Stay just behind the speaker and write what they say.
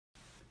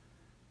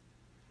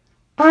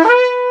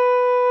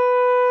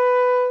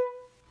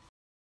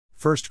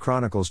1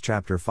 Chronicles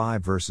chapter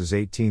 5 verses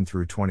 18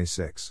 through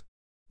 26.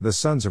 The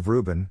sons of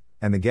Reuben,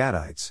 and the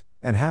Gadites,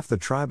 and half the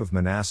tribe of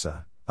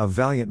Manasseh, of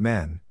valiant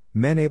men,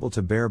 men able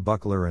to bear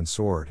buckler and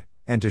sword,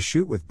 and to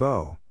shoot with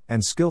bow,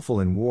 and skillful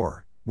in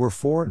war, were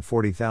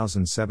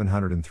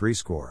 40,703,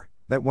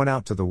 that went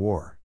out to the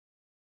war.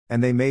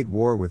 And they made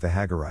war with the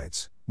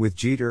Hagarites, with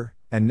Jeter,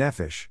 and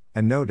Nephish,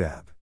 and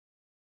Nodab.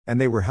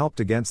 And they were helped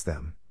against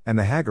them, and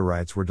the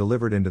Hagarites were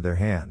delivered into their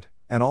hand,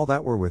 and all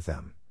that were with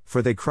them,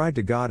 for they cried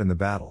to God in the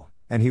battle,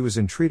 and he was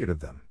entreated of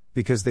them,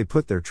 because they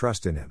put their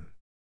trust in him.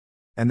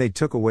 And they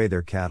took away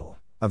their cattle,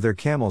 of their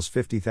camels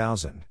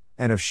 50,000,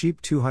 and of sheep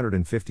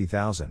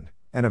 250,000,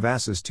 and of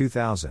asses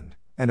 2,000,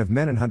 and of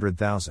men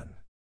 100,000.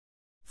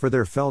 For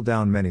there fell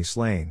down many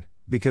slain,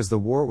 because the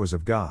war was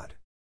of God.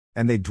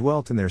 And they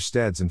dwelt in their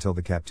steads until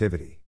the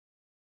captivity.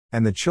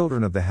 And the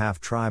children of the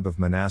half-tribe of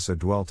Manasseh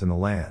dwelt in the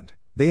land,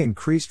 they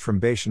increased from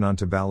Bashan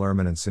unto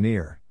Baal-Hermon and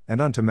Senir, and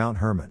unto Mount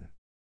Hermon.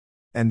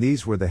 And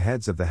these were the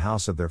heads of the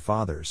house of their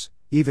fathers,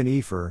 even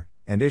Epher,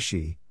 and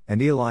Ishi,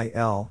 and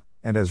Eliel,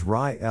 and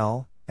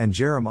Azriel, and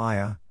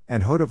Jeremiah,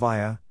 and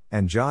Hodaviah,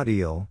 and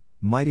Jadiel,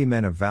 mighty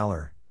men of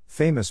valor,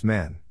 famous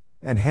men,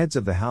 and heads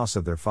of the house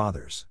of their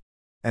fathers.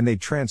 And they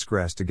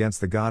transgressed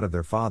against the God of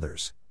their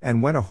fathers,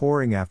 and went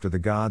a-whoring after the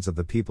gods of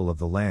the people of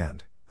the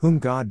land, whom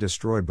God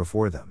destroyed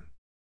before them.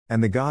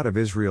 And the God of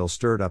Israel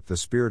stirred up the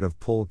spirit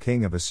of Pul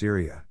king of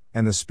Assyria,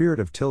 and the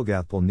spirit of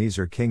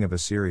Tilgath-Pilneser king of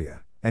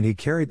Assyria, and he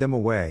carried them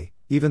away,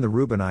 even the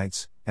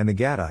Reubenites, and the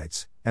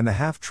Gadites, and the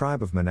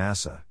half-tribe of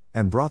Manasseh,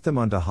 and brought them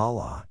unto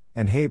Halah,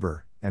 and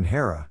Habor, and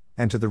Hara,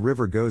 and to the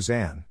river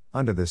Gozan,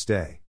 unto this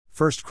day.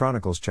 1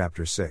 Chronicles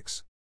chapter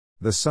 6.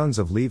 The sons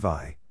of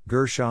Levi,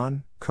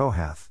 Gershon,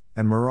 Kohath,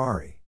 and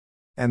Merari.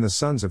 And the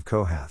sons of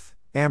Kohath,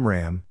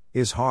 Amram,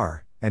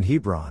 Izhar, and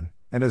Hebron,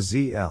 and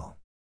Aziel.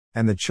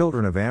 And the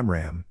children of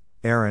Amram,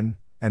 Aaron,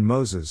 and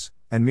Moses,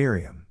 and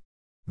Miriam.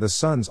 The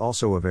sons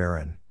also of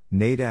Aaron,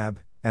 Nadab,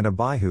 and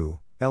Abihu,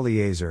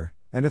 Eleazar,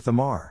 and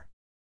Ithamar.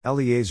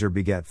 Eleazar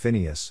begat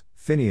Phinehas,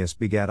 Phinehas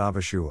begat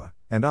Avishua,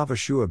 and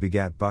Avishua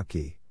begat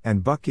Buki,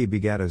 and Buki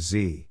begat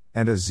Azzi,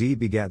 and Azzi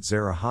begat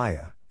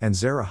Zerahiah, and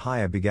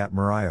Zerahiah begat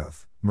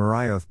Merioth,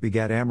 Merioth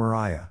begat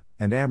Amariah,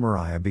 and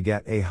Amariah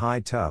begat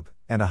Ahitub,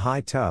 and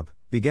Ahitub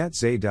begat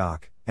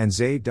Zadok, and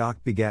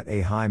Zadok begat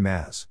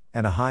Ahimaaz,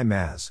 and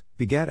Ahimaaz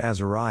begat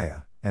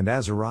Azariah, and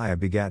Azariah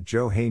begat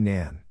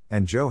Johanan,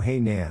 and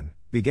Johanan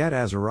begat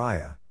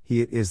Azariah. He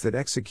it is that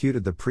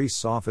executed the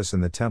priest's office in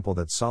the temple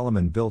that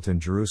Solomon built in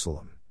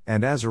Jerusalem.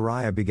 And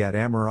Azariah begat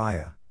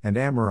Amariah, and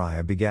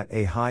Amariah begat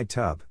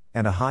Ahitub,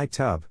 and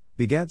Ahitub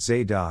begat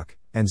Zadok,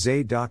 and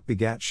Zadok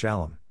begat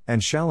Shallum,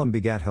 and Shallum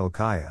begat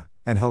Hilkiah,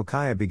 and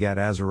Hilkiah begat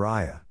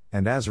Azariah,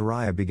 and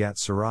Azariah begat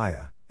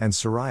Sariah, and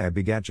Sariah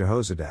begat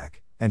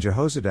Jehozadak, and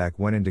Jehozadak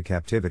went into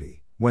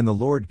captivity, when the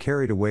Lord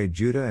carried away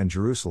Judah and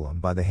Jerusalem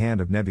by the hand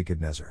of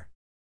Nebuchadnezzar.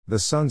 The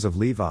sons of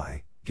Levi,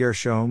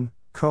 Gershom,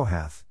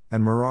 Kohath,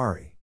 and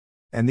Merari.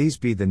 And these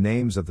be the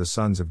names of the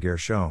sons of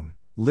Gershom,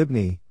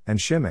 Libni,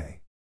 and Shimei.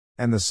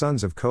 And the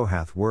sons of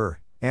Kohath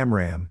were,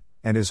 Amram,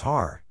 and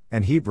Izhar,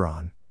 and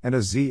Hebron, and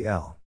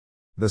Aziel.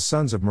 The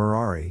sons of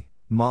Merari,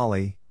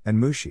 Mali,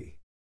 and Mushi.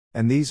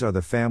 And these are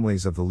the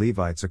families of the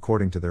Levites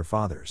according to their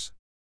fathers.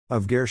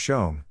 Of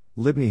Gershom,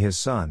 Libni his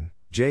son,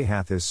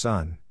 Jahath his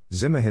son,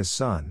 Zimmah his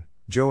son,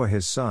 Joah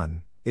his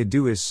son,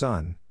 Iddu his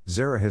son,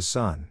 Zerah his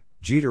son,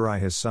 Jederi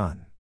his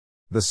son.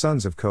 The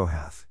sons of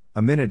Kohath,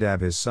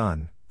 Aminadab his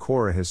son,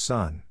 Korah his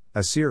son,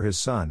 Asir his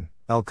son,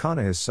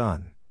 Elkanah his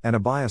son, and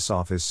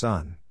Abiasaph his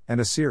son,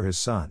 and Asir his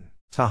son,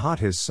 Tahat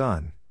his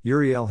son,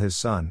 Uriel his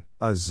son,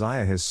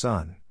 Uzziah his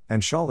son,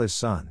 and Shaul his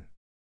son.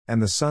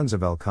 And the sons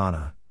of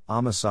Elkanah,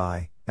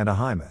 Amasai, and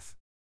Ahimoth.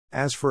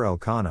 As for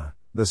Elkanah,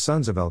 the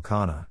sons of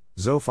Elkanah,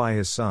 Zophai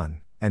his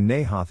son, and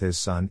Nahath his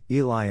son,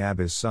 Eliab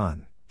his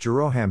son,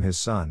 Jeroham his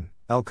son,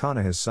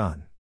 Elkanah his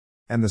son.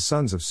 And the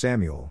sons of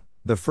Samuel,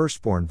 the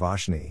firstborn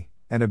Vashni,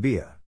 and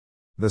Abiah.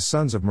 The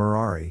sons of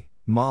Merari,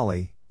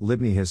 Mali,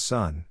 Libni his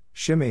son,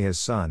 Shimei his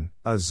son,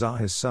 Uzzah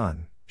his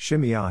son,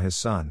 Shimeah his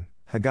son,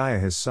 Haggiah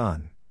his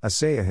son,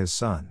 Asaiah his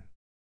son.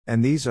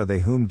 And these are they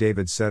whom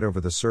David set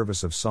over the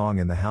service of song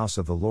in the house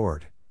of the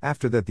Lord,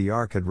 after that the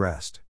ark had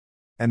rest.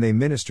 And they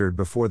ministered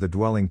before the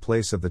dwelling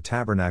place of the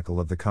tabernacle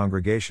of the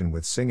congregation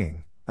with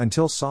singing,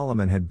 until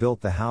Solomon had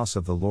built the house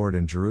of the Lord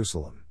in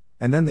Jerusalem,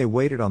 and then they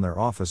waited on their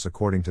office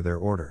according to their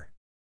order.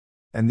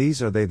 And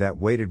these are they that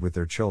waited with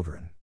their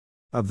children.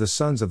 Of the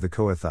sons of the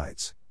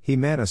Kohathites,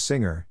 Heman a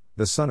singer,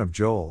 the son of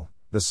Joel,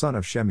 the son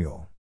of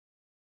Shemuel.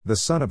 The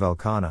son of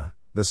Elkanah,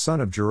 the son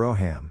of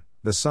Jeroham,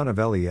 the son of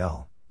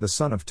Eliel, the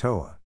son of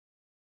Toah.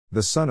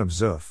 The son of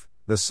Zuph,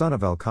 the son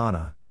of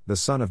Elkanah, the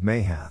son of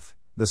Mahath,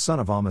 the son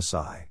of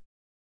Amasai.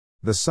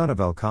 The son of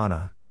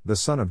Elkanah, the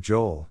son of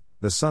Joel,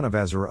 the son of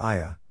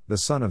Azariah, the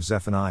son of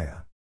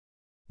Zephaniah.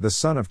 The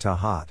son of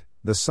Tahat,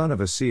 the son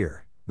of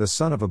Asir, the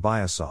son of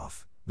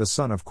Abiasaph, the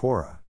son of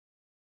Korah.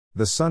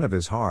 The son of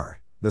Izhar,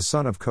 the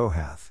son of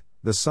Kohath,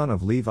 the son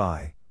of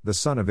Levi, the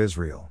son of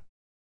Israel.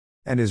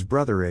 And his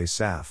brother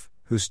Asaph,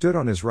 who stood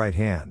on his right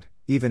hand,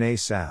 even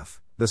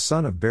Asaph, the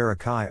son of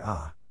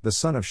Berechiah, the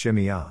son of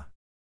Shimeah,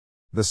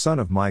 the son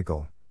of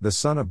Michael, the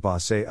son of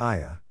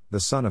Baaseiah,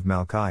 the son of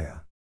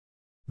Malchiah,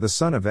 the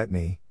son of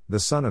Etni, the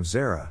son of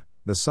Zerah,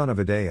 the son of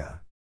Adaiah,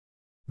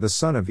 the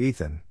son of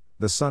Ethan,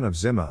 the son of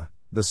Zimmah,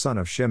 the son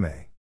of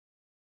Shimei,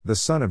 the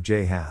son of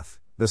Jahath,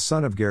 the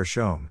son of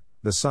Gershom,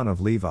 the son of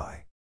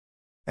Levi.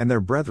 And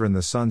their brethren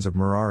the sons of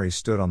Merari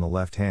stood on the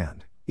left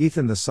hand,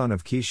 Ethan the son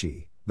of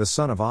Kishi, the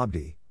son of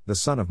Abdi, the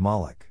son of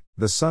Malach,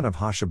 the son of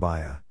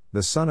Hashabiah,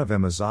 the son of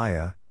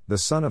Amaziah, the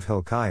son of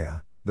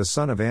Hilkiah, the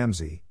son of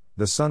Amzi,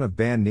 the son of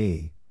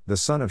Bani, the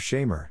son of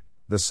Shamer,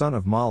 the son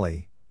of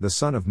Mali, the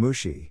son of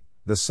Mushi,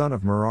 the son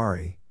of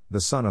Merari,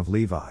 the son of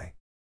Levi.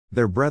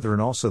 Their brethren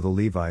also the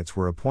Levites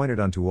were appointed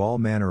unto all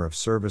manner of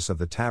service of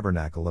the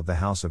tabernacle of the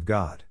house of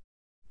God.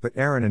 But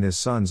Aaron and his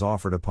sons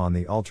offered upon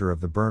the altar of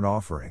the burnt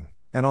offering,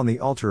 and on the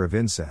altar of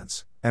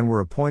incense, and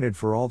were appointed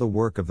for all the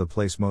work of the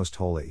place most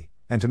holy,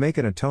 and to make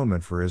an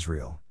atonement for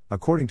Israel,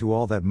 according to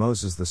all that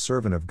Moses the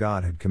servant of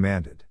God had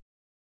commanded.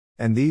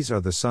 And these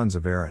are the sons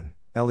of Aaron: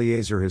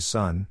 Eleazar his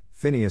son,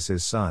 Phinehas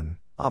his son,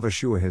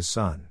 Avishua his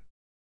son,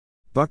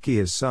 Buki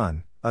his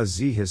son,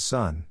 Uzzi his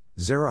son,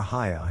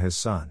 Zerahiah his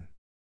son,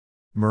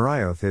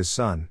 Merioth his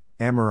son,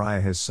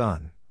 Amariah his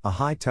son,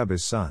 Ahitub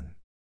his son,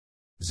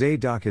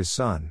 Zadok his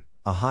son,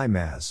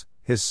 Ahimaaz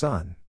his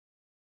son.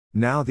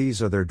 Now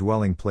these are their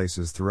dwelling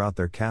places throughout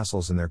their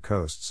castles and their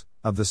coasts,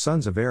 of the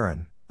sons of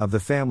Aaron, of the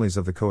families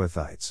of the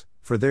Kohathites,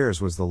 for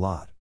theirs was the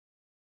lot.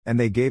 And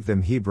they gave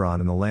them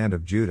Hebron in the land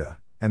of Judah,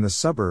 and the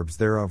suburbs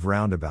thereof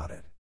round about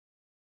it.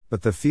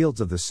 But the fields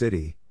of the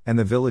city, and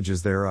the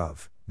villages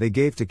thereof, they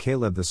gave to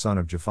Caleb the son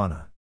of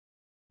Jephunneh.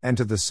 And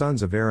to the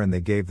sons of Aaron they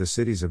gave the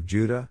cities of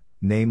Judah,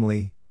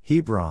 namely,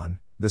 Hebron,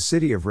 the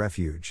city of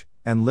refuge,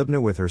 and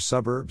Libnah with her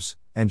suburbs,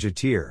 and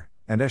Jatir,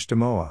 and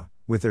Eshtemoa,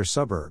 with their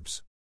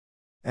suburbs,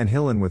 and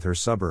Hilon with her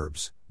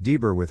suburbs,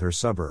 Debir with her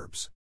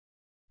suburbs,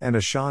 and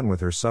Ashan with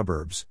her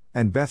suburbs,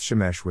 and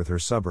Bethshemesh with her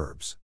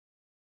suburbs.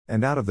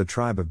 And out of the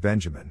tribe of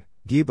Benjamin,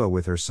 Geba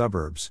with her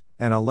suburbs,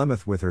 and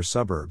Alemeth with her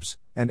suburbs,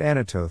 and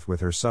Anatoth with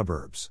her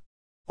suburbs.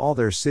 All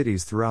their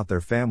cities throughout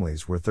their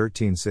families were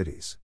 13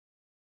 cities.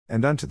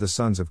 And unto the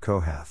sons of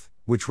Kohath,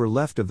 which were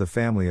left of the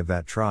family of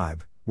that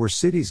tribe, were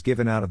cities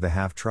given out of the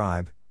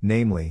half-tribe,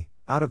 namely,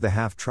 out of the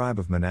half-tribe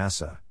of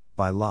Manasseh,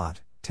 by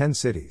lot, 10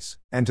 cities.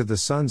 And to the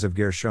sons of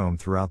Gershom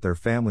throughout their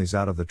families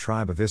out of the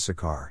tribe of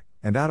Issachar,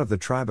 and out of the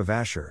tribe of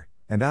Asher,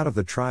 and out of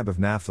the tribe of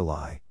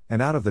Naphtali,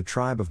 and out of the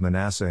tribe of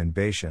Manasseh in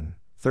Bashan,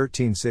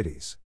 13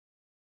 cities.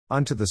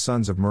 Unto the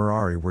sons of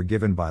Merari were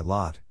given by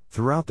lot,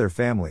 throughout their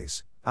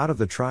families, out of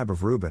the tribe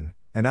of Reuben,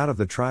 and out of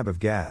the tribe of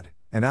Gad,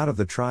 and out of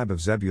the tribe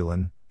of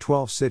Zebulun,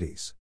 12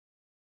 cities.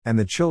 And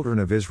the children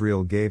of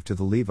Israel gave to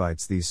the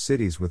Levites these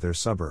cities with their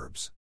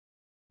suburbs.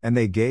 And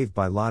they gave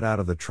by lot out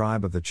of the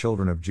tribe of the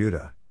children of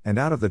Judah, and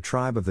out of the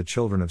tribe of the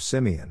children of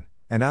Simeon,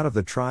 and out of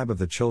the tribe of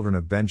the children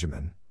of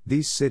Benjamin,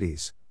 these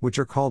cities, which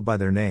are called by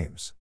their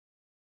names.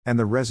 And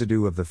the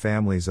residue of the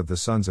families of the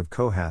sons of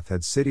Kohath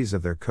had cities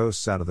of their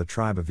coasts out of the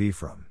tribe of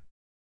Ephraim.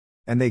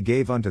 And they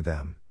gave unto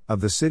them,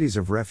 of the cities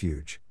of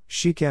refuge,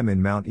 Shechem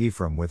in Mount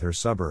Ephraim with her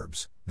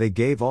suburbs, they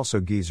gave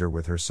also Gezer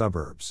with her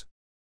suburbs,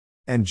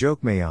 and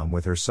Jokmeam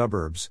with her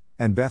suburbs,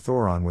 and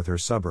Beth-oron with her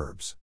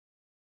suburbs,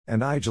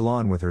 and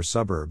Aijalon with her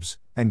suburbs,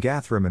 and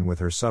Gathrimmon with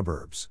her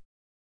suburbs.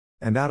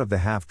 And out of the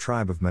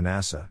half-tribe of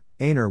Manasseh,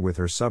 Aner with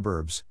her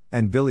suburbs,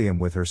 and Bileam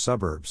with her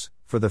suburbs,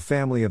 for the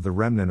family of the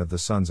remnant of the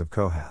sons of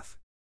Kohath.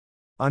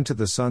 Unto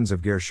the sons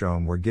of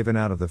Gershom were given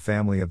out of the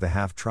family of the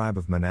half-tribe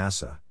of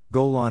Manasseh,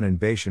 Golan and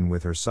Bashan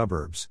with her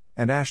suburbs,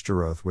 and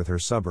Ashtaroth with her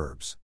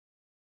suburbs.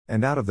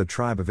 And out of the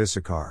tribe of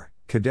Issachar,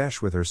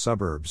 Kadesh with her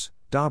suburbs,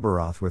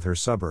 Daberoth with her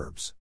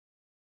suburbs,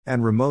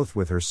 and Ramoth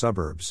with her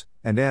suburbs,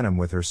 and Anam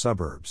with her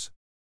suburbs.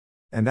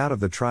 And out of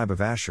the tribe of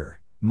Asher,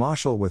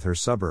 Mashal with her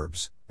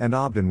suburbs, and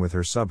Abdon with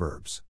her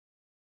suburbs,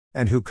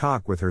 and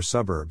Hukok with her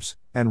suburbs,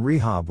 and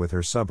Rehob with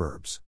her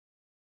suburbs.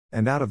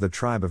 And out of the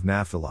tribe of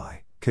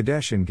Naphtali,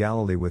 Kadesh in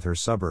Galilee with her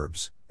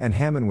suburbs, and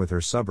Hammon with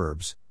her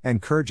suburbs,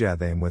 and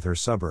Kirjathaim with her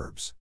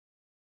suburbs.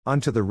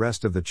 Unto the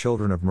rest of the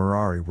children of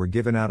Merari were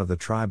given out of the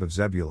tribe of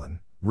Zebulun,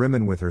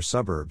 Rimmon with her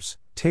suburbs,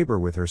 Tabor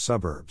with her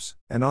suburbs,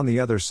 and on the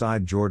other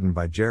side Jordan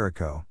by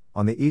Jericho,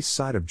 on the east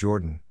side of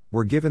Jordan,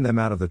 were given them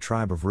out of the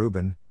tribe of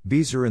Reuben,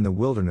 Bezer in the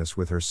wilderness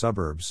with her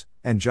suburbs,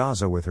 and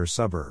Jahzah with her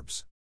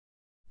suburbs.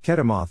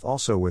 Kedemoth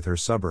also with her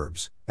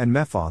suburbs, and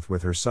Mephoth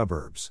with her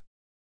suburbs.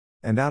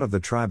 And out of the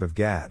tribe of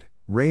Gad,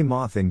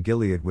 Ramoth in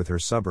Gilead with her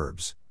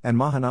suburbs, and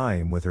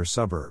Mahanaim with her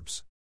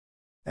suburbs,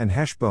 and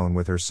Heshbon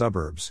with her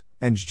suburbs,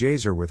 and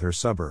Jazer with her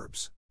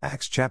suburbs.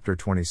 Acts chapter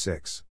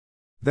 26.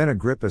 Then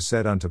Agrippa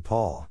said unto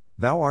Paul,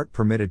 Thou art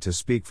permitted to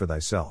speak for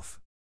thyself.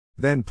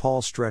 Then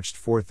Paul stretched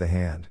forth the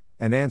hand,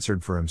 and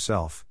answered for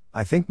himself,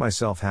 I think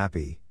myself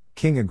happy,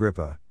 King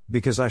Agrippa,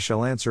 because I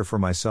shall answer for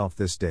myself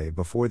this day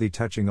before thee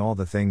touching all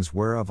the things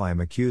whereof I am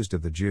accused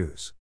of the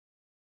Jews.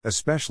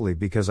 Especially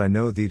because I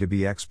know thee to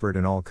be expert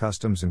in all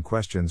customs and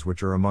questions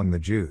which are among the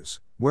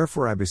Jews,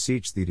 wherefore I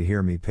beseech thee to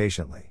hear me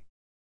patiently.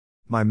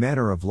 My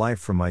manner of life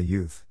from my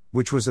youth,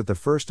 which was at the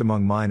first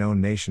among mine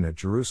own nation at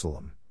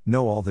Jerusalem,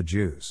 know all the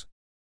Jews.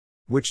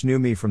 which knew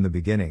me from the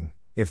beginning,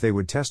 if they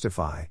would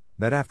testify,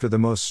 that after the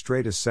most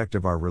straightest sect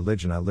of our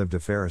religion I lived a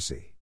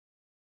Pharisee.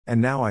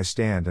 And now I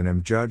stand and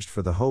am judged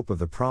for the hope of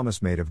the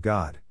promise made of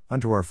God,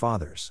 unto our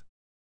fathers.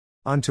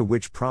 Unto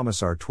which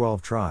promise our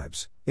 12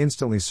 tribes,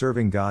 instantly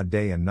serving God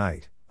day and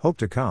night, hope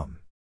to come.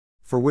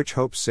 For which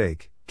hope's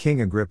sake, King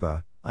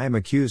Agrippa, I am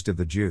accused of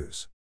the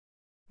Jews.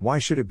 Why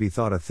should it be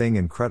thought a thing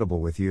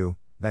incredible with you,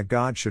 that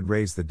God should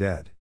raise the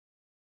dead?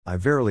 I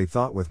verily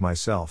thought with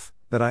myself,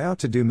 that I ought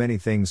to do many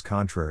things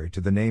contrary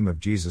to the name of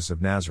Jesus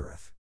of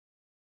Nazareth.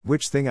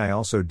 Which thing I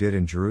also did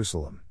in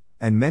Jerusalem,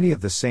 and many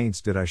of the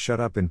saints did I shut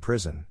up in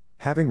prison,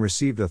 having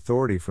received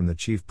authority from the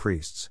chief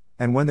priests,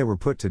 and when they were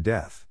put to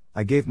death,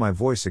 I gave my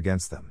voice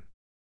against them.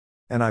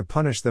 And I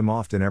punished them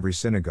oft in every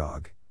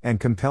synagogue, and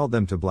compelled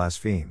them to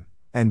blaspheme,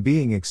 and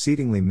being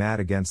exceedingly mad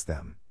against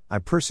them, I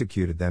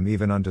persecuted them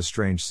even unto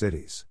strange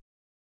cities.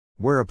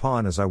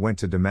 Whereupon as I went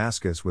to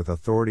Damascus with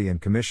authority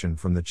and commission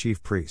from the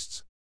chief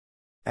priests.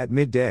 At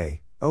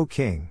midday, O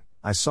king,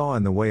 I saw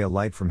in the way a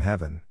light from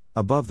heaven,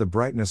 above the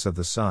brightness of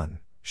the sun,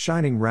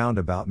 shining round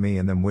about me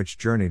and them which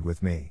journeyed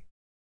with me.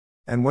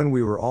 And when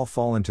we were all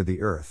fallen to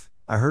the earth,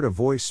 I heard a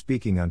voice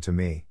speaking unto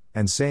me,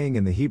 and saying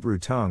in the Hebrew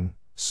tongue,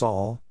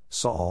 Saul,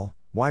 Saul,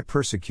 why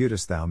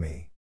persecutest thou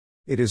me?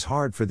 It is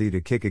hard for thee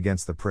to kick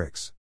against the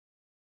pricks.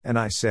 And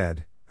I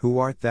said, Who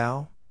art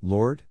thou,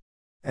 Lord?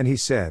 And he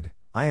said,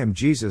 I am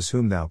Jesus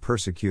whom thou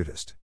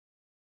persecutest.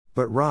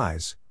 But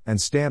rise,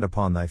 and stand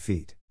upon thy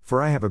feet,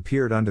 for I have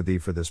appeared unto thee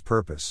for this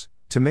purpose,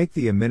 to make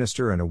thee a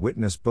minister and a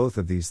witness both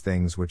of these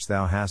things which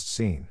thou hast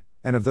seen,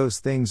 and of those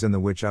things in the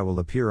which I will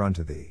appear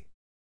unto thee.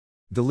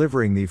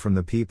 Delivering thee from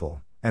the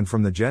people, and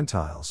from the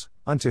Gentiles,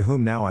 unto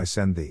whom now I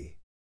send thee.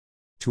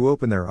 To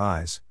open their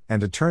eyes,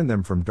 and to turn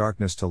them from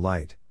darkness to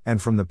light,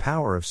 and from the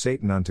power of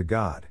Satan unto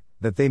God,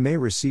 that they may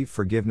receive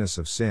forgiveness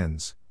of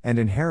sins, and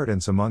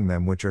inheritance among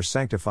them which are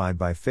sanctified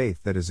by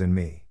faith that is in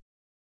me.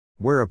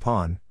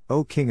 Whereupon,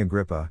 O King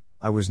Agrippa,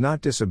 I was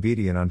not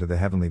disobedient unto the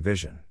heavenly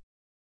vision,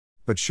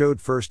 but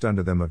showed first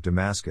unto them of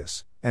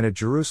Damascus, and at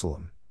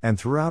Jerusalem, and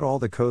throughout all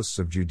the coasts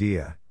of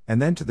Judea,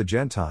 and then to the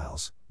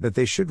Gentiles, that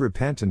they should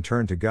repent and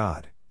turn to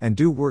God, and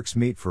do works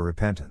meet for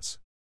repentance.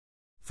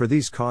 For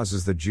these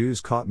causes the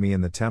Jews caught me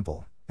in the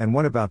temple, and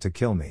went about to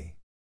kill me.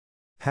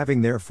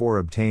 Having therefore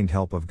obtained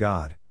help of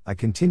God, I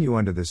continue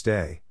unto this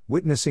day,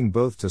 witnessing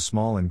both to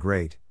small and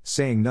great,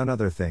 saying none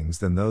other things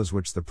than those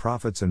which the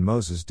prophets and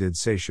Moses did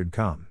say should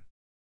come.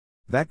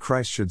 That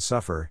Christ should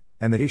suffer,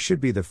 and that he should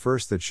be the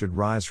first that should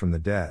rise from the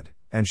dead,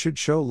 and should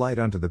show light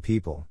unto the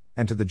people,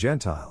 and to the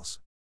Gentiles.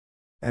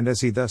 And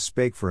as he thus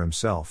spake for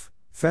himself,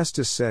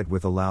 Festus said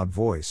with a loud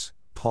voice,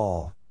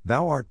 Paul,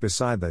 thou art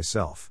beside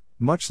thyself,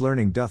 much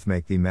learning doth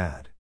make thee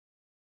mad.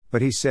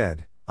 But he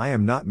said, I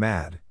am not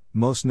mad,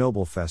 most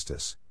noble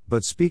Festus,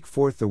 but speak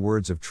forth the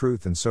words of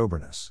truth and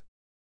soberness.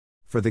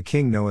 For the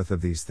king knoweth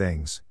of these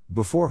things,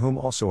 before whom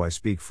also I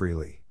speak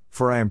freely,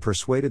 for I am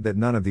persuaded that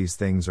none of these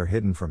things are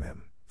hidden from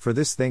him, for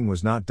this thing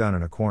was not done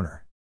in a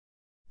corner.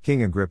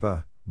 King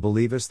Agrippa,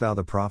 believest thou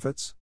the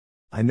prophets?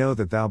 I know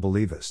that thou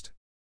believest.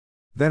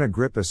 Then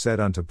Agrippa said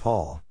unto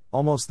Paul,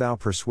 Almost thou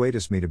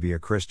persuadest me to be a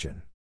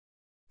Christian.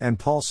 And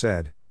Paul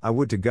said, I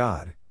would to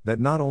God, that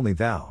not only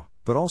thou,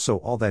 but also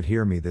all that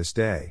hear me this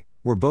day,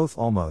 were both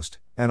almost,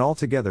 and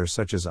altogether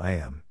such as I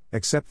am,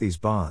 except these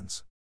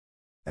bonds.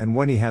 And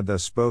when he had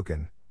thus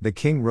spoken, the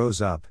king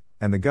rose up,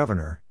 and the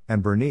governor,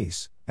 and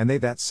Bernice, and they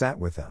that sat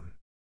with them.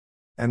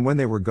 And when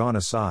they were gone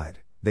aside,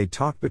 they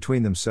talked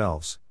between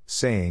themselves,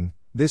 saying,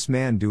 This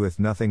man doeth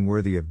nothing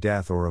worthy of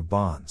death or of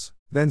bonds.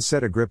 Then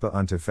said Agrippa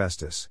unto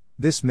Festus,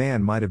 This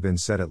man might have been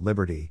set at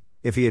liberty,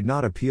 if he had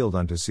not appealed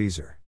unto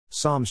Caesar.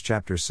 Psalms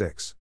chapter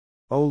 6.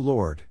 O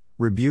Lord,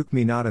 rebuke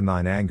me not in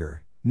thine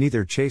anger,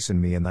 neither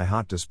chasten me in thy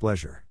hot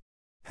displeasure.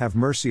 Have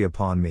mercy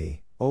upon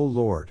me, O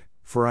Lord,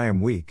 for I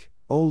am weak.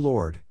 O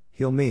Lord,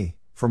 heal me,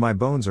 for my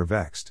bones are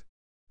vexed.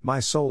 My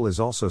soul is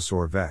also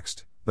sore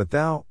vexed, but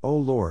thou, O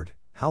Lord,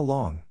 how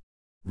long?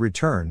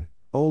 Return,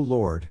 O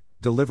Lord,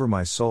 deliver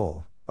my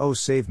soul, O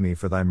save me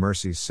for thy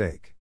mercy's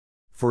sake.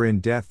 For in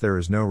death there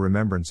is no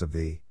remembrance of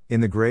thee,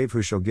 in the grave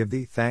who shall give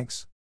thee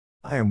thanks?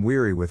 I am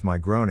weary with my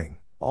groaning,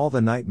 all the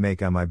night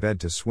make I my bed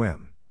to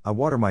swim, I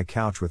water my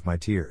couch with my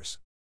tears.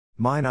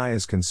 Mine eye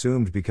is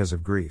consumed because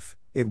of grief,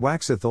 it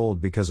waxeth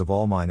old because of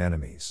all mine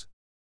enemies.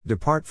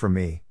 Depart from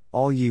me,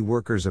 all ye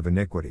workers of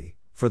iniquity,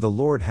 for the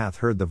Lord hath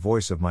heard the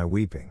voice of my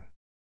weeping.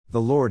 The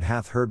Lord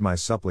hath heard my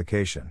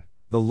supplication,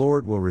 the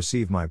Lord will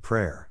receive my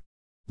prayer.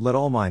 Let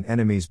all mine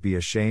enemies be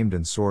ashamed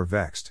and sore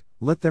vexed,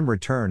 let them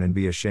return and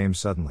be ashamed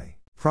suddenly.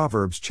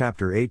 Proverbs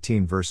chapter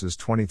 18 verses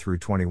 20 through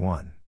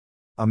 21.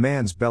 A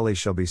man's belly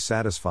shall be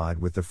satisfied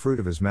with the fruit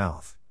of his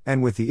mouth,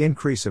 and with the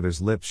increase of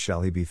his lips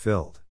shall he be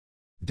filled.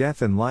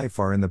 Death and life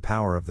are in the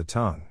power of the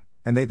tongue,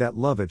 and they that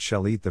love it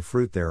shall eat the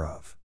fruit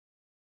thereof.